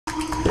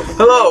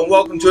Hello, and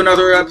welcome to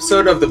another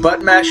episode of the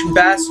Mashin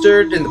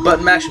Bastard and the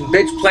Mashin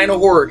Bitch playing a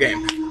horror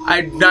game.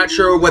 I'm not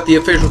sure what the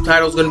official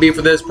title is going to be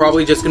for this.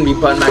 Probably just going to be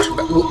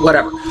Mashin,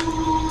 whatever.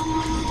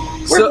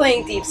 We're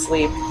playing Deep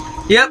Sleep.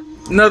 Yep,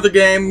 another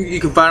game you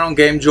can find on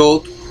Game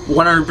Jolt,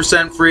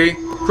 100% free.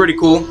 Pretty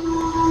cool.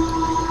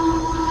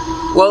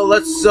 Well,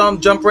 let's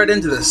jump right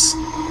into this.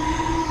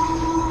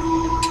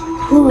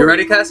 You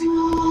ready, Cassie?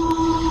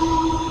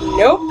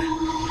 Nope.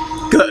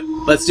 Good.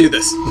 Let's do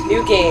this.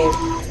 New game.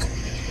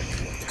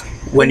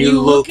 When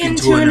you look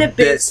into an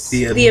abyss,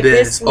 the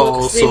abyss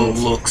also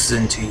looks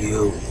into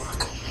you.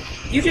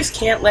 You just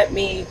can't let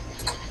me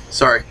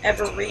Sorry.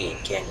 ever read,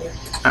 can you?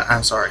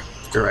 I'm sorry.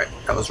 You're right.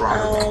 That was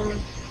wrong.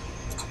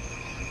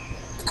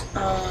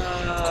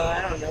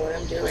 I don't know what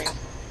I'm doing.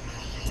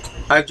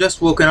 I've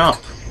just woken up.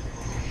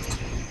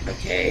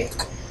 Okay.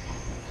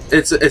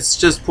 It's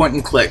just point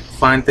and click.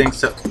 Find things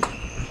to...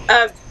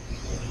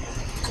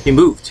 He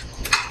moved.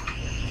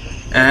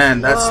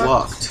 And that's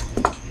locked.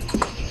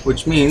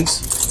 Which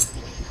means...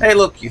 Hey,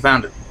 look, you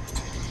found it.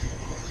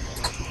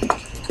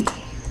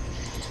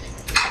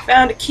 I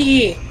found a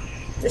key.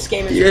 This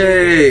game is...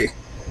 Yay!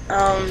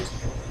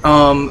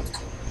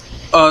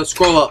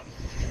 Scroll up.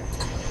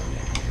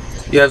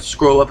 You have to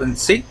scroll up and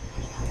see?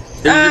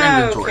 There's your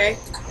inventory. Okay.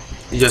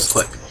 You just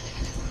click.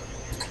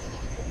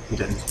 You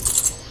didn't.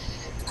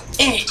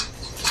 I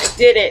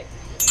did it.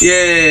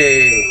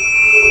 Yay!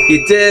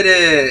 You did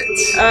it!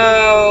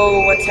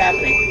 Oh, what's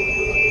happening?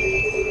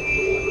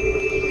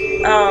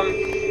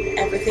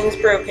 Everything's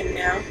broken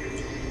now.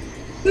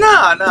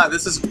 Nah,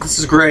 this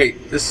is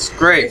great. This is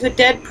great. There's a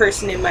dead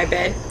person in my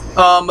bed.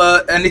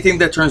 Anything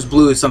that turns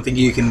blue is something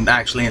you can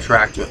actually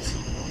interact with.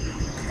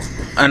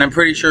 And I'm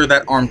pretty sure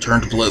that arm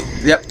turned blue.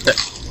 Yep.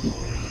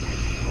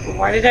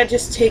 Why did I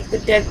just take the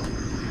dead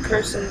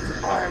person's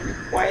arm?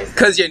 Why is that?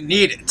 Because you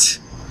need it.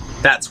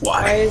 That's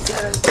why. Why is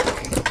that?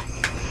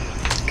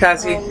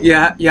 Cassie, you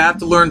have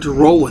to learn to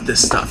roll with this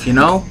stuff, you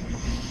know?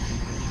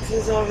 This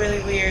is all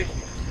really weird.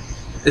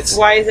 It's...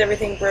 Why is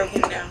everything broken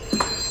now?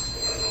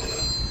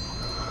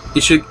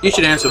 You should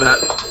answer that.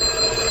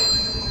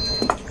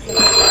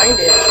 Find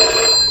it.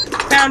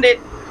 Found it.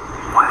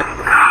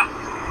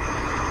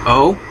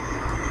 Oh?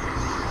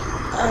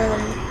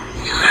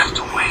 You have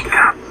to wake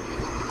up.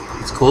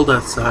 It's cold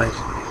outside.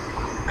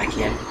 I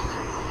can't.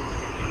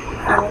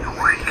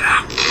 Wake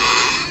up.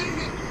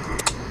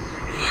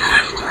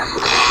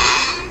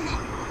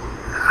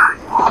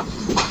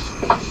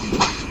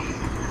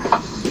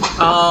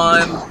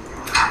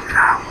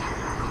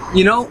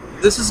 You know,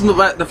 this is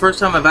the first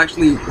time I've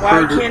actually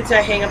Why heard... can't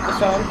I hang up the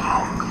phone?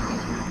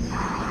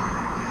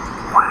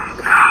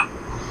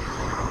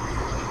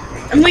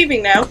 I'm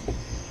leaving now.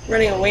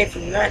 Running away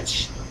from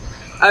lunch.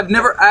 I've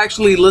never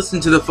actually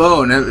listened to the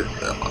phone.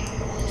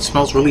 It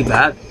smells really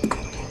bad.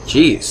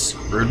 Jeez,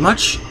 rude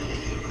much?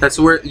 That's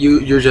where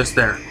you're just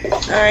there.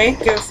 Alright,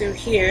 go through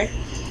here.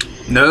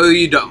 No,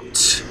 you don't.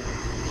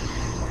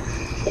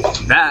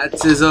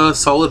 That is a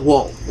solid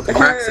wall with a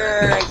crack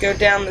in it. Go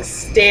down the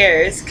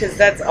stairs, because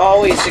that's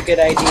always a good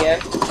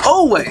idea.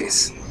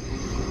 Always!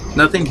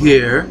 Nothing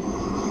here.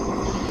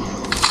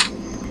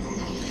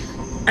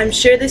 I'm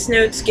sure this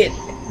note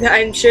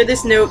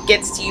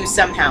gets to you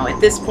somehow. At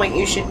this point,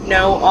 you should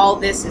know all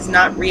this is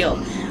not real.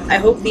 I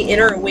hope the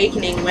inner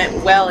awakening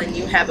went well and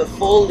you have a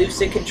full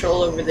lucid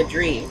control over the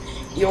dream.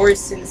 Yours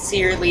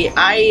sincerely.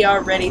 I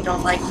already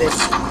don't like this.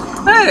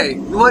 Hey,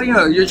 what do you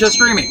know? You're just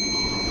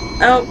dreaming.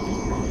 Oh,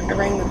 I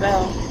rang the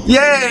bell.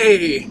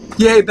 Yay!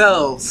 Yay,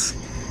 bells!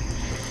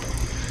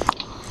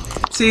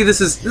 See,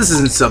 this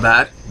isn't so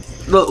bad.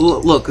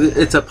 Look,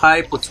 it's a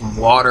pipe with some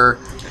water.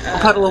 A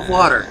puddle of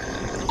water.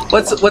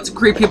 What's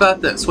creepy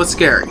about this? What's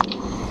scary?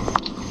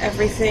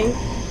 Everything.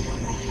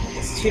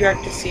 It's too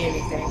dark to see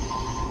anything.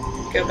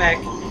 Go back.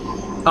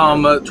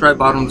 Try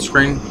bottom of the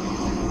screen.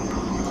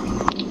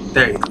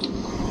 There you go.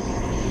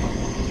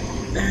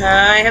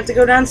 I have to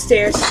go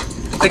downstairs.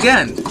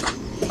 Again.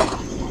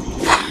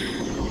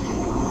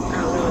 I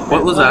don't know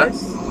What was that?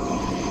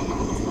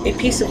 A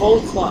piece of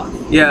old cloth.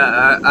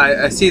 Yeah,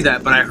 I see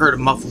that, but I heard a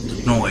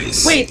muffled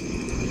noise. Wait,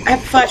 I have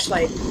a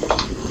flashlight.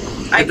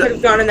 I could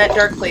have gone in that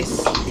dark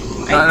place.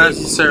 Not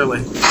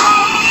necessarily.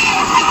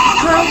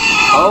 Oh.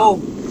 Oh.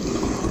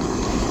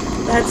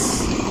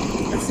 That's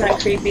not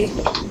creepy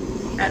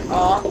at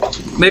all.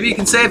 Maybe you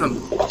can save him.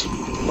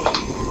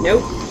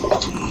 Nope.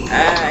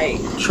 I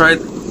Try.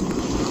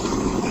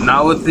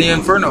 Not with the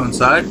inferno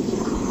inside.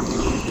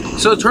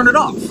 So turn it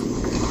off.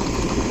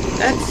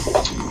 That's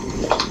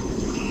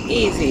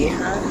easy,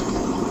 huh?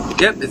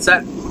 Yep, it's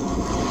that.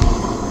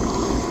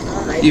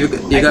 You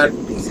I got. took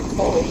a piece of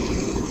coal.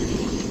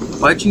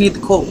 Why'd you need the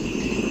coal?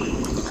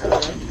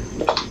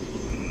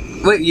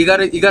 Wait, you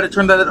gotta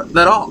turn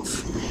that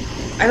off.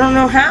 I don't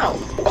know how.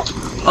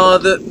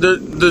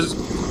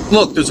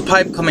 There's a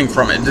pipe coming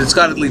from it. It's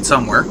gotta lead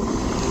somewhere.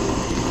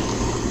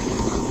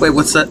 Wait,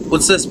 what's that?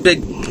 What's this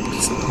big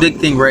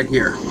thing right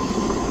here?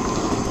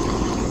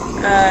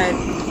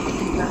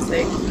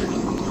 Nothing.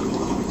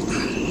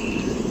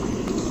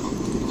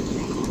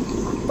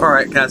 All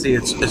right, Cassie,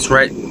 it's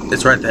right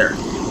there.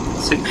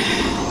 See.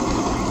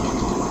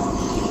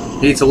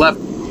 Needs a left.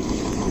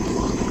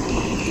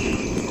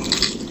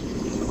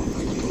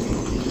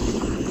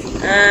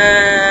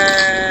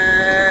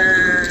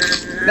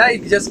 Now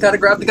you just gotta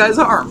grab the guy's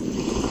arm.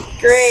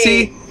 Great.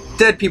 See?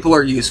 Dead people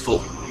are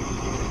useful.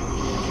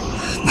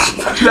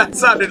 That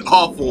sounded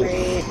awful.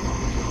 Great.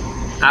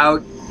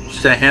 Ouch.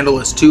 The handle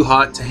is too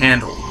hot to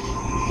handle.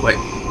 Wait.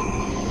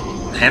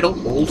 Handle?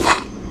 Hold.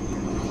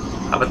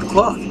 How about the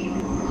cloth?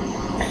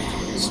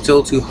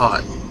 Still too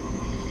hot.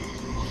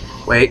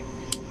 Wait.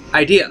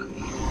 Idea.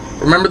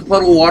 Remember the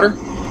puddle of water?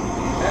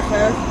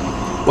 Uh-huh.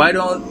 Why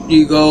don't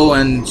you go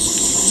and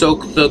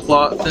soak the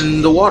cloth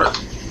in the water?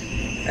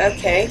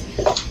 Okay.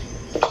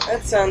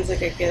 That sounds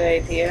like a good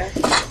idea.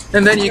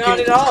 And then you Not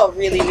can at all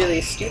really, really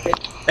stupid.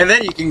 And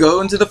then you can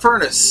go into the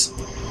furnace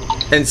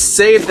and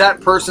save that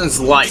person's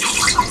life.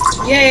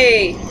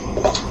 Yay!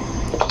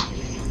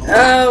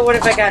 Oh, what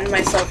have I gotten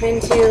myself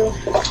into?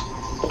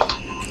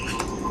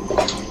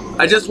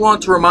 I just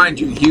want to remind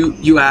you,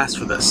 you asked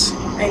for this.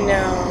 I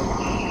know.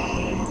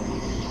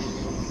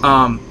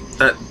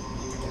 That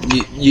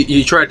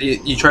you tried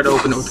to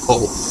open it with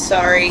coal.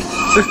 Sorry.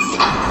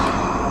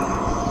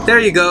 There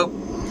you go.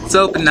 It's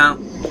open now.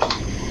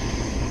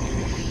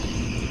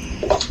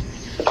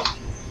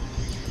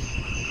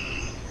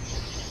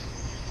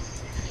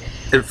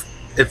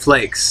 It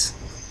flakes.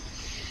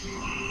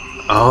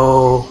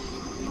 Oh.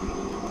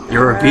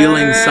 You're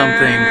revealing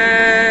something.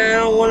 I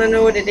don't want to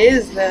know what it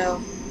is,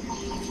 though.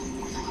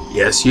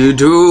 Yes, you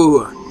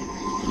do.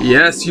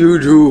 Yes, you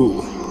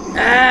do.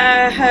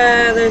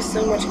 There's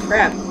so much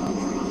crap.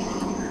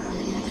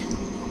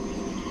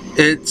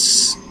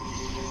 It's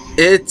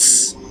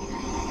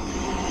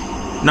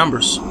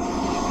numbers.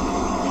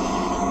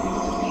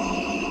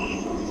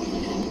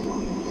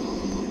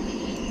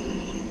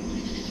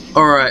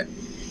 All right.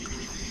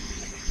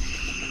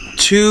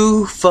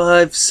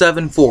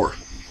 2574.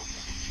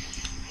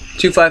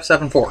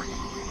 2574.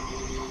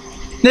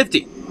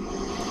 Nifty.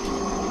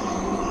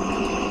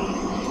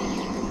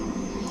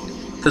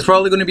 That's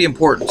probably going to be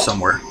important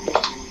somewhere.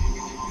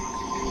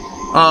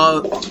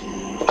 Sure.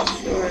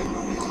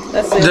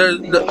 That's the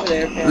only thing over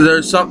there,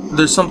 apparently.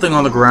 There's something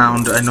on the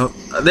ground. I know.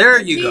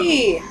 There you go.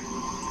 Key.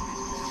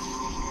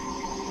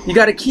 You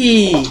got a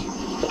key.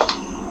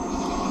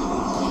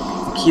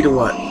 Key to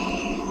what?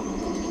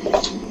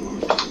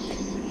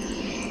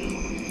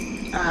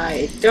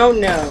 I don't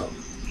know.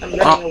 I'm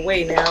running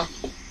away now.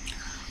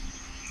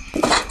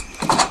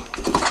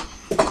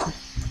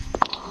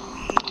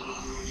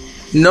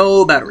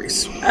 No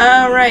batteries.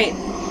 Alright.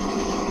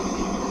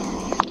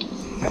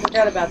 I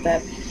forgot about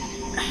that.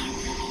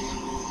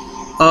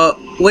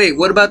 Wait,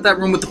 what about that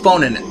room with the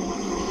phone in it?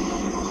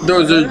 There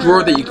was a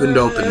drawer that you couldn't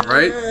open,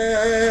 right?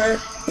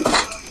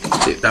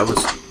 That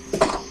was...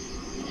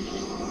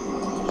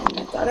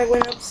 I thought I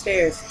went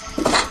upstairs.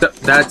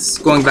 That's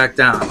going back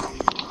down.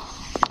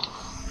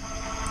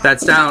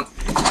 That's down.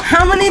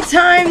 How many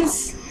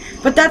times?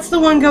 But that's the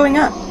one going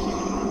up.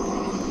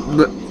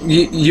 But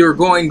you're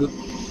going...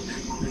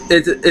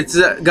 It's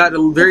got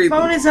a very... The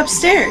phone is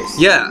upstairs.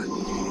 Yeah,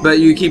 but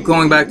you keep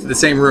going back to the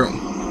same room.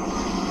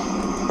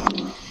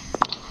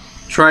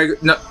 Try...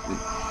 No.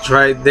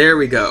 Try... There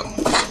we go.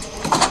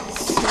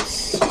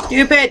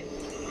 Stupid.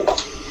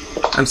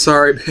 I'm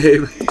sorry,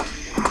 babe.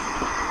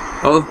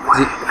 Oh,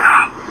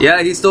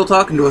 yeah, he's still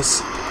talking to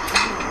us. I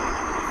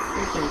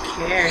don't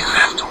care. You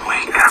have to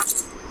wake up.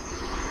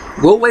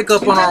 We'll wake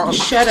up on our own.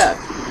 Shut up.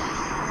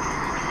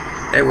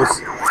 It was...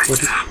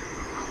 What?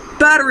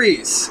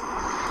 Batteries!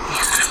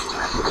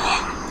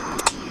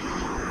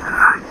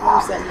 What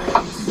was that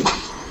noise?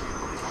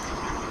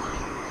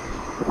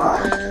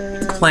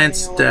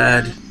 Plant's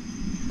dead.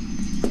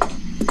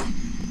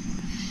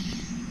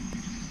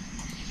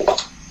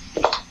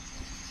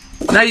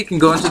 Now you can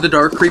go into the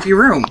dark, creepy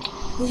room.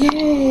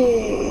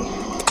 Yay!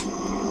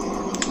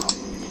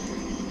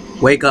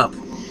 Wake up.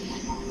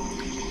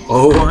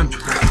 Oh, I'm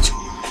trapped.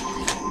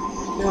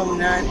 No, I'm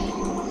not.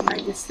 I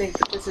just think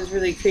that this is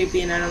really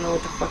creepy and I don't know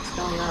what the fuck's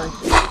going on.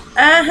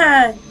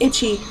 Aha!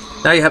 Itchy.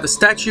 Now you have a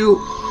statue,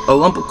 a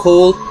lump of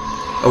coal,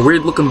 a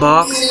weird looking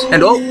box,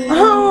 and oh!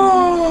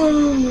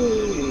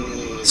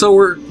 Oh! So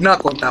we're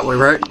not going that way,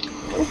 right?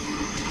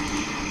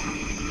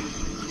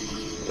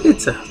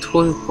 It's a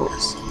toy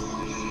horse.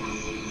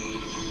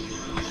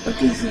 What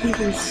does it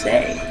even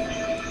say?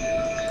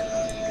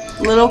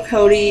 Little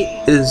Cody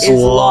Is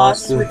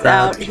lost lost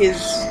without without his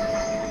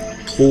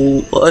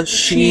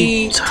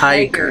Plushy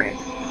tiger.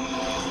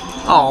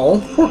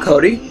 Oh, poor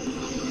Cody.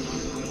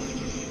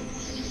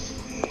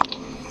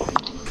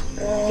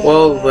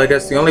 Well, I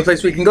guess the only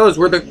place we can go is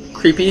where the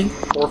creepy,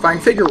 horrifying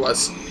figure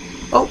was.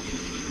 Oh.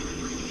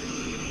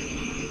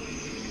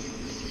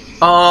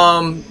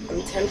 I'm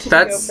tempted to go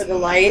that's- for the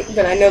light,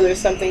 but I know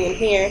there's something in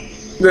here.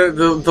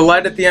 The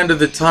light at the end of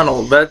the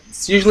tunnel.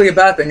 That's usually a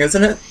bad thing,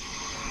 isn't it?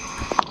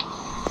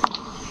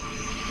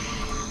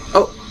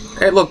 Oh,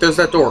 hey, look, there's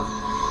that door.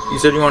 You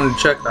said you wanted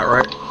to check that,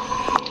 right?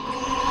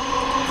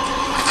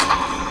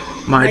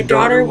 My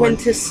daughter went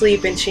to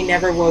sleep and she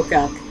never woke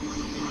up.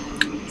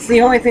 It's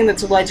the only thing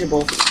that's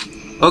legible.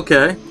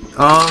 Okay.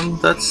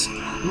 That's...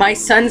 My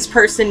son's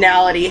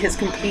personality has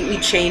completely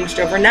changed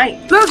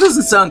overnight. That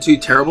doesn't sound too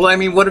terrible. I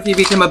mean, what if you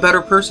became a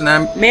better person?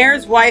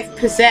 Mayor's wife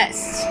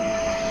possessed.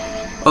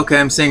 Okay,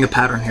 I'm seeing a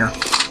pattern here.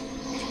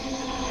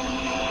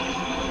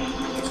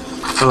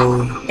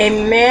 Oh.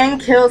 A man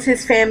kills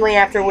his family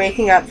after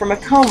waking up from a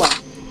coma.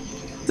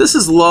 This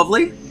is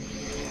lovely.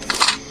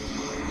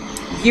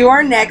 You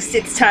are next.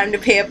 It's time to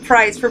pay a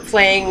price for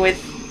playing with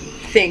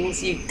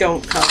things you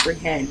don't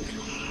comprehend.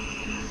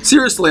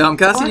 Seriously,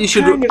 Cassie, you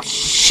should... What kind of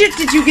shit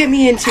did you get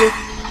me into?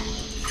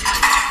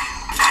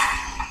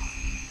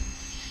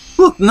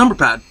 Look, number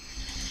pad.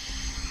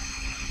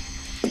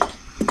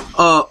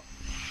 Oh,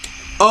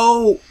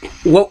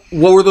 what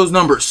were those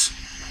numbers?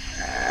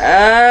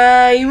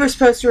 You were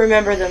supposed to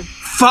remember them.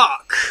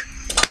 Fuck!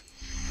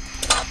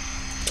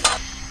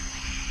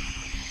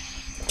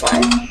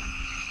 What?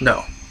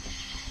 No.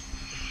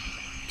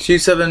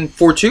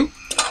 2742?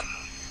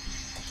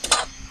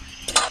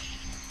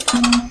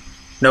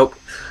 Nope.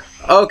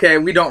 Okay,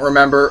 we don't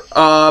remember.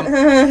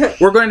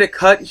 We're going to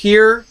cut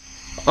here.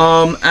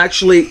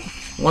 Actually,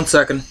 1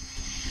 second.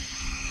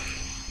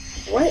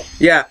 What?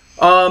 Yeah.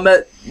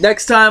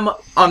 Next time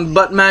on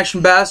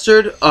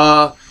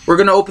BMBastard, we're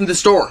gonna open the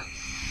store.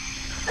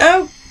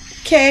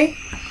 Okay.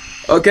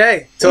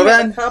 Okay. Till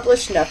then,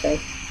 Accomplished nothing.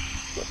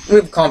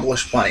 we've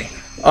accomplished plenty.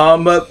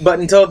 But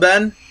until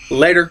then,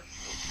 later.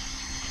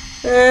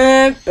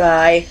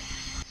 Bye.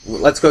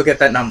 Let's go get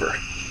that number.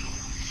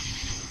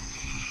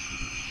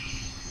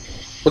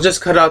 We'll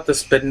just cut out the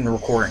spit in the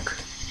recording.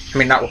 I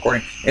mean, not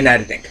recording, in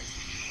editing.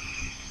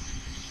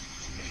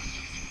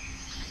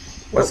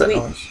 What's that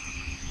noise?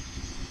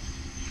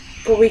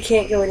 But we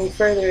can't go any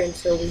further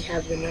until we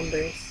have the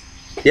numbers.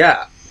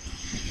 Yeah.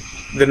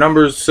 The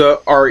numbers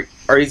are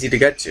easy to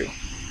get to.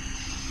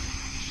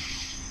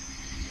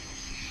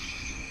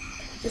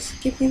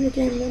 Just give me the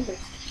damn numbers.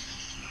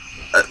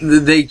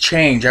 They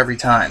change every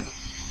time.